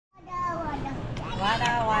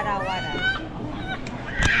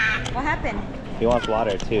What happened? He wants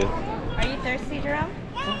water too. Are you thirsty, Jerome?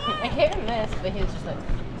 I gave him this, but he was just like,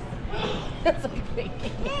 that's like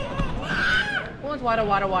Who wants water,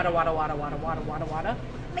 water, water, water, water, water, water, water, water?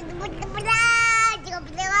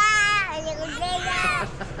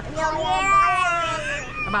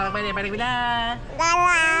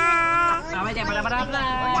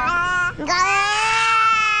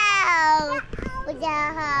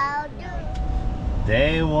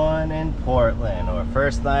 Day one in Portland, or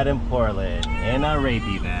first night in Portland, in a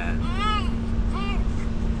rapey van.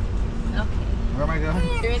 Okay. Where am I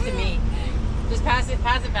going? Give it to me. Just pass it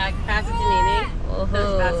back, pass it to Nene. Oh,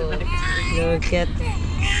 Just pass it back. look at.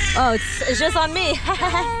 Oh, it's just on me.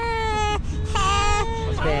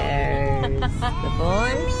 There's the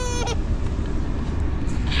boys.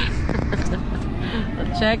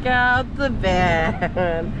 Check out the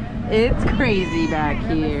van. It's crazy back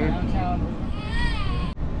here.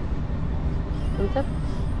 What's up?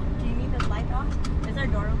 Do you need the light on? Is our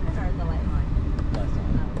door open or is the light on?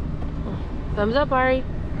 Thumbs up, Ari.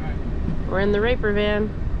 We're in the Raper van.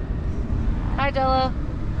 Hi, Della.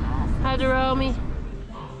 Hi, Jerome.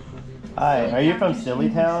 Hi, are you from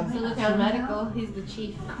Sillytown? Sillytown Medical. He's the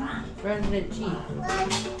chief. Resident chief.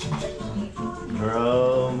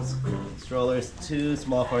 Jerome's stroller's too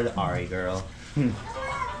small for the Ari girl.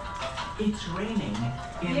 It's raining inside.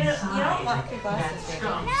 You don't lock your glasses,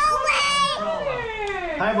 baby.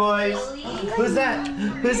 Hi boys. Who's that?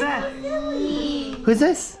 Who's that? Who's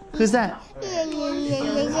this? Who's that?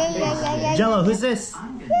 Jello, who's this?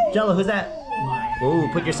 Jello, who's that? Ooh,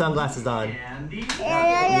 put your sunglasses on.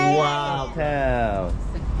 Wow, town.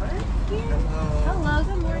 Hello,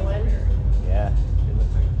 good morning. Yeah.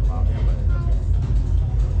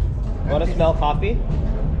 Want to smell coffee?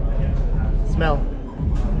 Smell.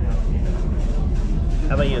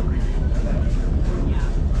 How about you?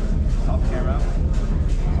 Salt caramel,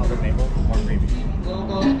 salted maple, more creamy. Go,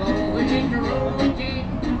 go, go, jingle roll, Jack.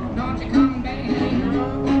 Don't you come back, jingle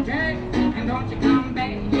roll, Jack. And don't you come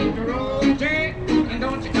back, jingle roll, Jack. And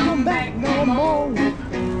don't you come back no more.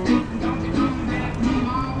 Don't you come back no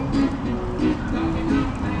more. Don't you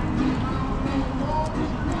come back no more.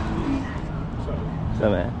 So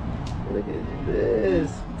man, look at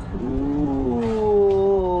this.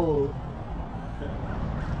 Cool.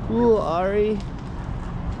 Cool, Ari.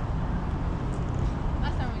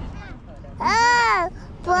 Oh,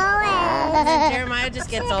 boy. Jeremiah just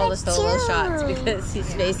gets all the solo shots because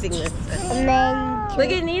he's facing this. And then Look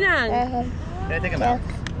at Nina. Can I take him out?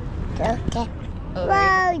 okay.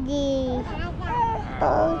 Bogey.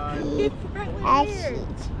 Bogey. Acid.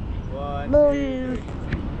 Boom.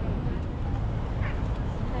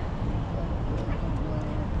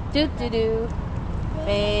 Do do do.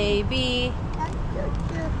 Baby.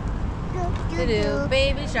 Do do.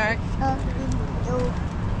 Baby shark.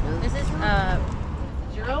 This is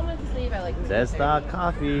Jerome went to sleep at like Zesta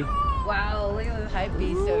coffee. Wow, look at this hype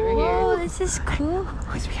beast over Oh, here. this is cool.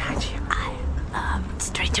 Who's behind you?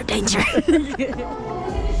 Stranger danger.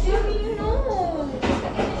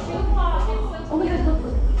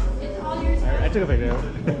 I took a picture.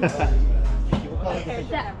 Is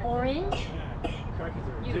that orange?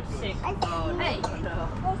 You sick. Hey.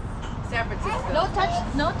 San Francisco. No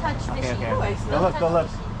touch fishy. Okay. Go look, go look.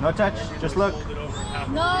 No touch, just look.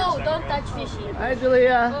 No, don't touch fishy. Hi,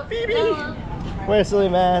 Julia. Where's Silly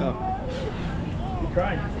Man?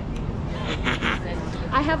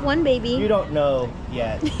 I have one baby. You don't know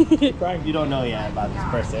yet. You don't know yet about this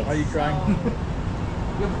person. Are you crying?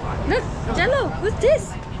 Look, Jello, who's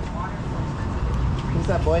this? Who's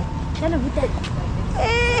that boy? Jello, who's that?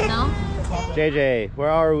 No? JJ, where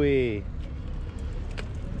are we?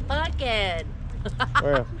 Pumpkin.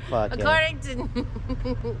 We're fucking. According to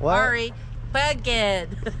What? Ari, pumpkin.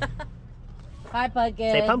 Hi,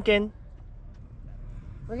 pumpkin. Say pumpkin.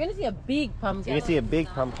 We're gonna see a big pumpkin. You can see a big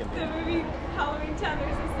pumpkin. The movie Halloween Town,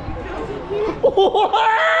 there's a scene. What?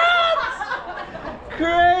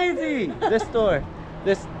 Crazy! This store.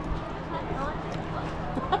 This.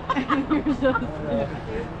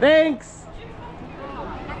 Thanks!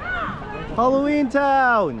 Halloween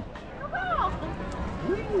Town!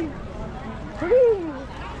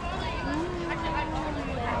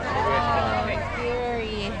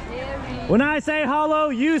 When I say hollow,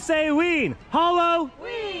 you say ween. Hollow?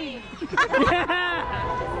 Ween!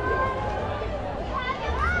 Yeah!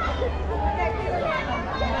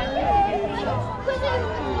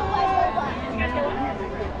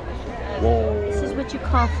 Whoa. This is what you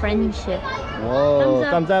call friendship. Whoa.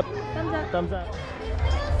 Thumbs up. Thumbs up. Thumbs up.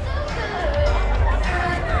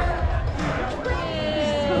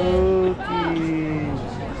 Spooky.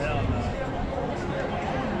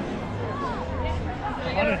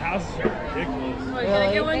 houses are ridiculous. Oh, you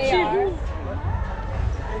gotta get one cheap.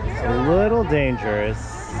 It's a little dangerous.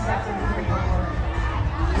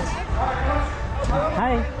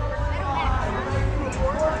 Hi.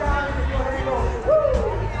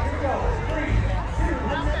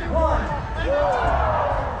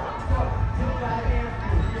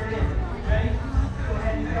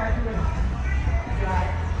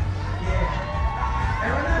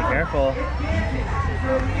 Be careful.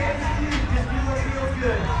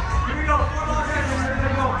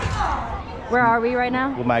 Where are we right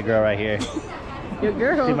now? With my girl right here. Your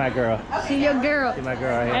girl. See my girl. See your girl. See my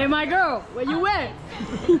girl right here. Hey, my girl. Where you at?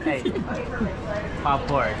 Hey.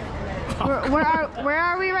 Popcorn. Where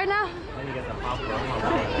are we right now? Let me get the popcorn.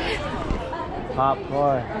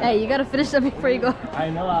 Popcorn. Hey, you gotta finish that before you go. I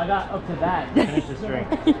know, I got up to that to finish this drink.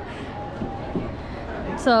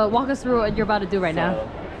 So walk us through what you're about to do right now.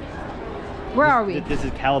 Where are we? This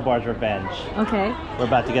is Calabar's revenge. Okay. We're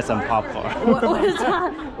about to get some popcorn. What is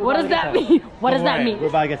that? What does that mean? What does that mean? We're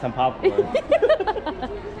about to get some popcorn.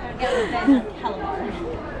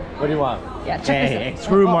 What do you want? Yeah, check this Hey, out.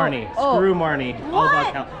 screw Marnie. Oh. Screw Marnie. All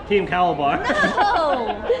about Team Calabar. No!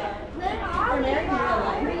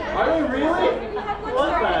 Are we really? What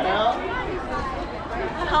the hell?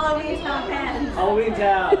 Halloween Town fans. Halloween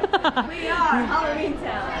Town. We are Halloween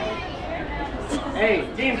Town. Hey,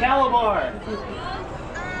 Team Calabar.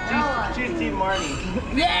 Choose Team Marnie.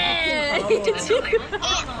 Yeah!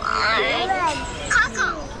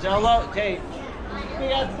 Jello, okay. So,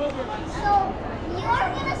 you are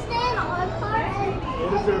gonna stand on part and...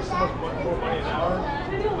 What is there so much more money an hour?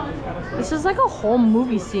 This is like a whole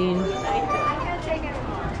movie scene. Can't take it.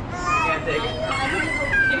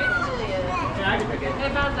 Yeah, I can take it.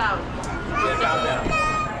 It found out. Yeah, found out.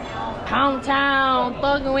 Pound town,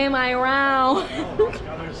 thugging with my round.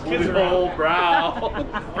 Kids are Whole brow.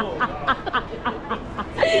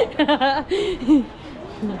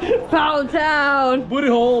 Pound town. Booty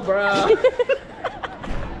hole brow. Get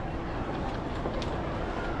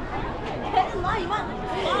in line, you want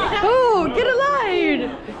Ooh, get a light.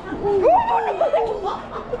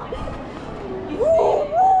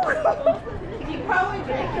 You probably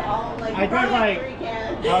drink all, like, I drank like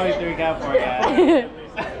probably 3 cups for you.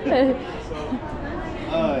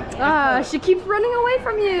 She keeps running away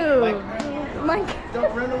from you. My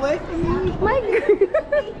Don't run away from me. my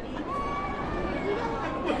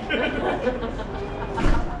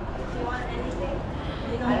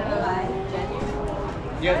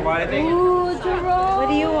You guys want anything? Ooh, Jerome. What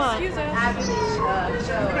do you want? I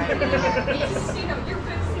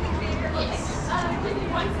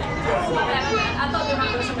thought there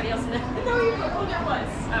was somebody else in there.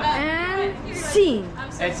 And scene.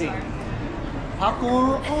 Let's see.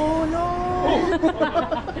 Popcorn. Oh no.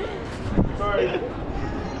 Sorry.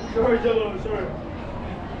 Sorry, Jello. Sorry.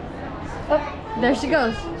 Oh, there she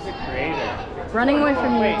goes. Who's the creator? Running away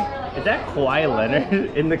from Wait, you. is that Kawhi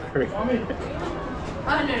Leonard in the creator? Oh, no.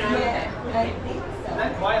 Is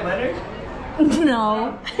that Kawhi Leonard?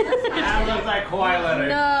 No. That looks like Kawhi Leonard.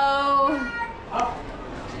 No.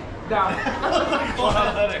 Down.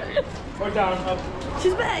 Kawhi Leonard. Or down. Up.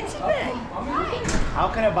 She's back. She's back. How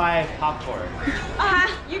can I buy popcorn?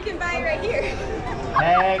 You can buy it right here.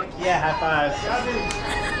 Heck yeah, high five.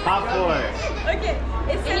 Popcorn. Okay,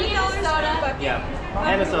 it's $7 for a bucket. Yeah.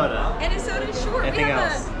 And a soda. And a soda, sure. Anything we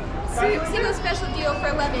have else? a single special deal for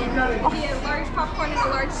 $11. We have large popcorn and a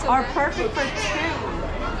large soda. Are perfect for 2.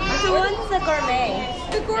 So one's the gourmet.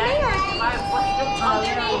 The gourmet are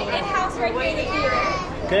they're made in-house right here in the theater.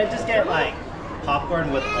 Could I just get like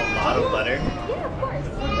popcorn with a lot of butter? Yeah, of course.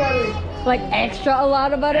 Like extra a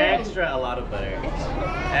lot of butter. Extra a lot of butter.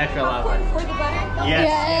 Extra a lot of Popcorn butter. for the butter. Yes.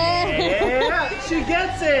 Yeah. Yeah. She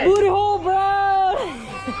gets it. Booty hole, bro.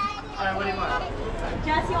 Alright, what do you want?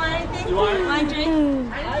 Jess, you want anything? You want Want a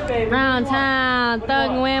drink? Hi, baby. Round town,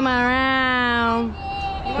 thugging with my round.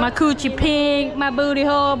 My coochie pink, my booty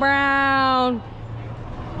hole brown.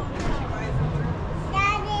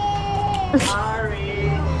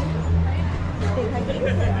 Sorry.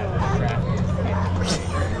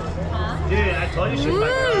 Dude, I told you she was my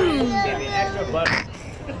girl. She gave me extra butter.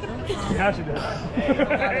 You have to do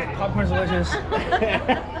that. Popcorn's delicious. Do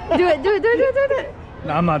it, do it, do it, do it, do it.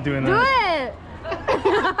 No, I'm not doing Do that. it.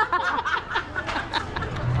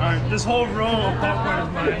 Alright, this whole row of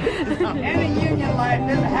popcorn is mine. In a union life,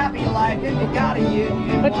 there's a happy life if you got a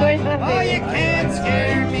union. Oh, you can't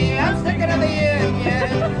scare me. I'm sticking to the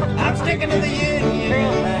union. I'm sticking to the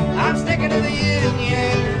union. I'm sticking to the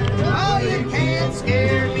union. Oh, you can't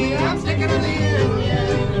scare me. I'm sticking to the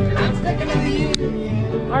union. I'm sticking to the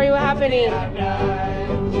union. Are you happening?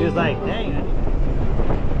 She was like, dang.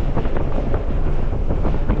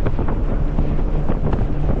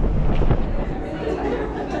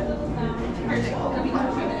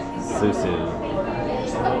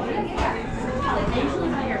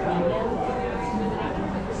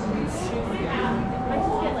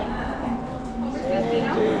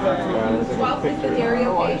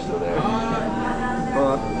 Sorry.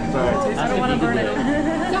 Sorry. I don't want to burn it.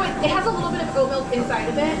 So it has a little bit of oat milk inside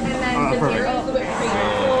of it, and then the dairy is a bit cream.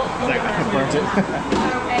 Exactly. I burnt it.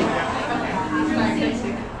 Okay.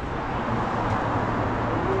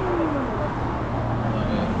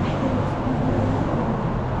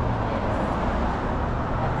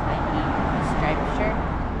 Striped shirt.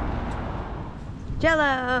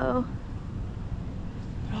 Jello.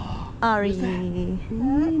 Ari.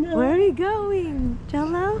 Where are you going,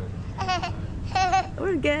 Jello?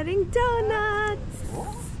 We're getting donuts.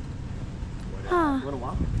 Huh. You wanna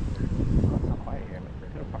walk? It's not quiet here. We're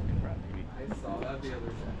gonna park in front, maybe. I saw that the other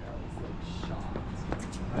day. I was like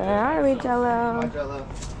shocked. Where are we, Jello? Jello.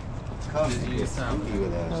 Come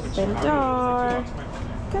with us. Open door.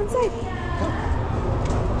 Come inside.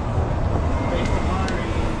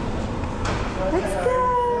 Let's go.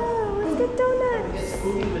 Let's get donuts.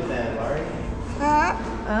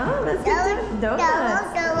 Oh, let's get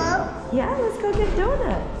donuts. Yeah, let's go get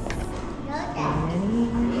donuts.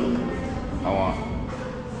 I want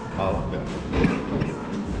all of them.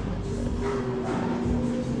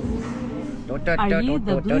 Are you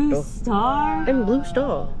the blue star? I'm Blue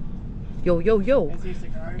Star. Yo, yo, yo.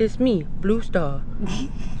 It's me, Blue Star.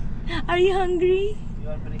 Are you hungry?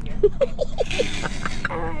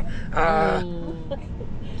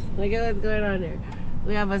 Look at what's going on here.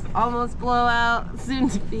 We have us almost blowout, soon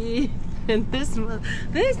to be, and this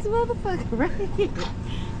motherfucker right here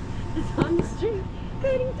is on the street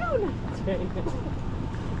getting donuts right now.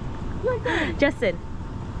 Look at it. Justin.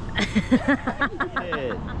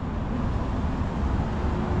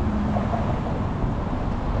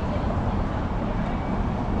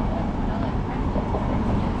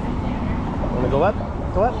 Wanna go up?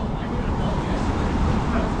 Go up.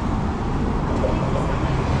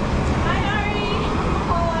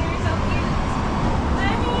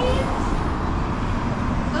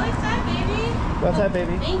 Go outside,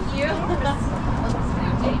 baby. Thank you.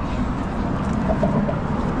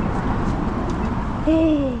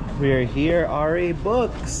 We are here, Ari.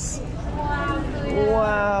 Books.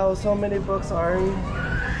 Wow, so many books, Ari.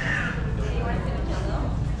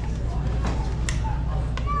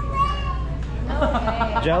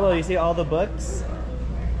 Jello, you see all the books?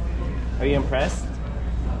 Are you impressed?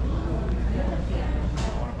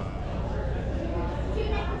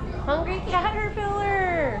 Hungry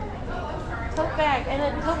caterpillar. Tote bag, and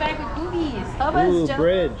then tote bag with boobies. How about Ooh, Jello?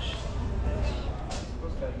 bridge.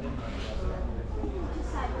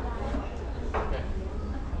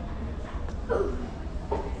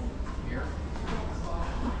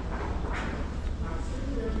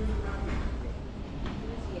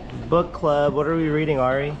 Book club. What are we reading,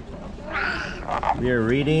 Ari? We are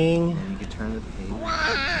reading. You can turn the page. You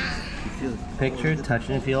feel Picture, touch,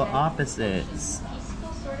 and feel opposites.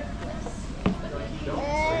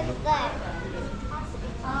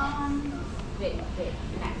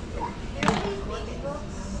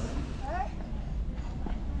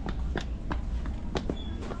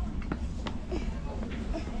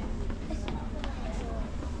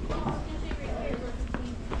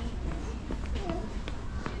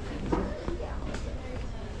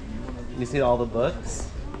 You see all the books?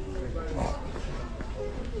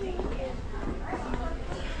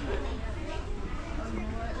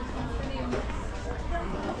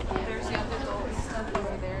 There's the other adult stuff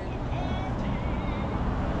over there.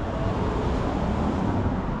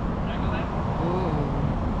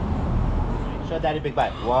 Show Daddy big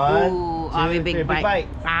bite. One, Ooh, two, Ari, three, big bite.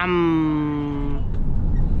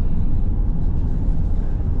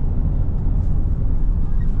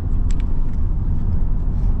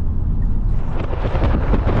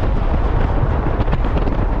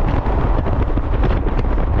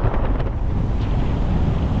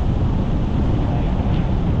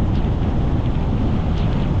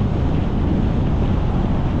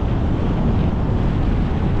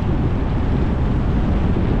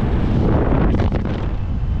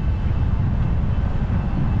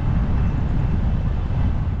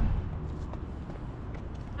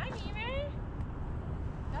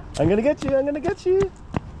 I'm gonna get you, I'm gonna get you.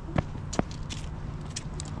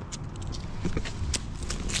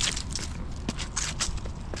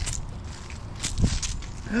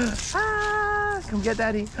 Ah, come get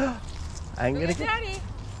Daddy. I'm gonna get Daddy.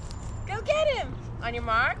 Go get him. On your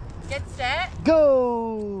mark, get set,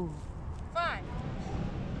 go. 5.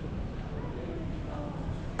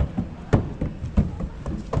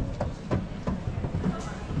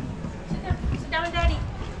 Sit down with Daddy.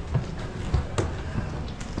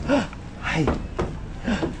 Hi.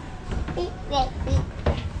 Beep, beep, beep.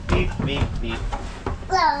 Beep, beep, beep.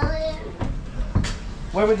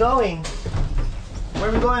 Where are we going? Where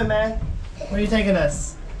are we going, man? Where are you taking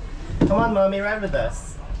us? Come on, mommy, ride with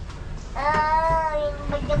us.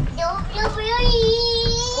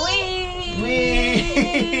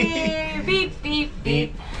 Wee! Beep, beep,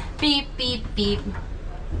 beep. Beep, beep, beep.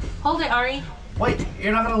 Hold it, Ari. Wait,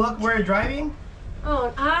 you're not gonna look where you're driving?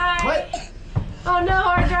 Oh, hi. What? Oh no,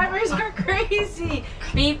 our drivers are crazy.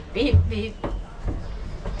 Beep, beep, beep.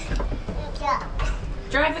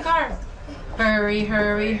 Drive the car. Hurry,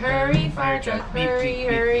 hurry, hurry, fire truck. Hurry,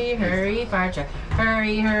 hurry, hurry, fire truck.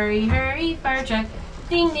 Hurry, hurry, hurry, fire truck.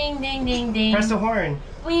 Ding, ding, ding, ding, ding. Press the horn.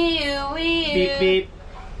 Wee-oo, wee-oo. Beep, beep.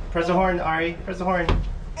 Press the horn, Ari. Press the horn.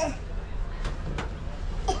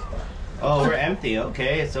 Oh, we're empty.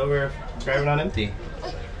 Okay, so we're driving on empty.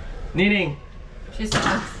 Kneading. She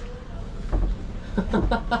sucks.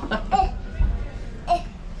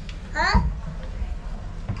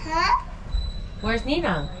 Where's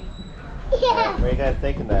Nina? Where you guys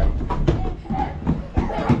taking them?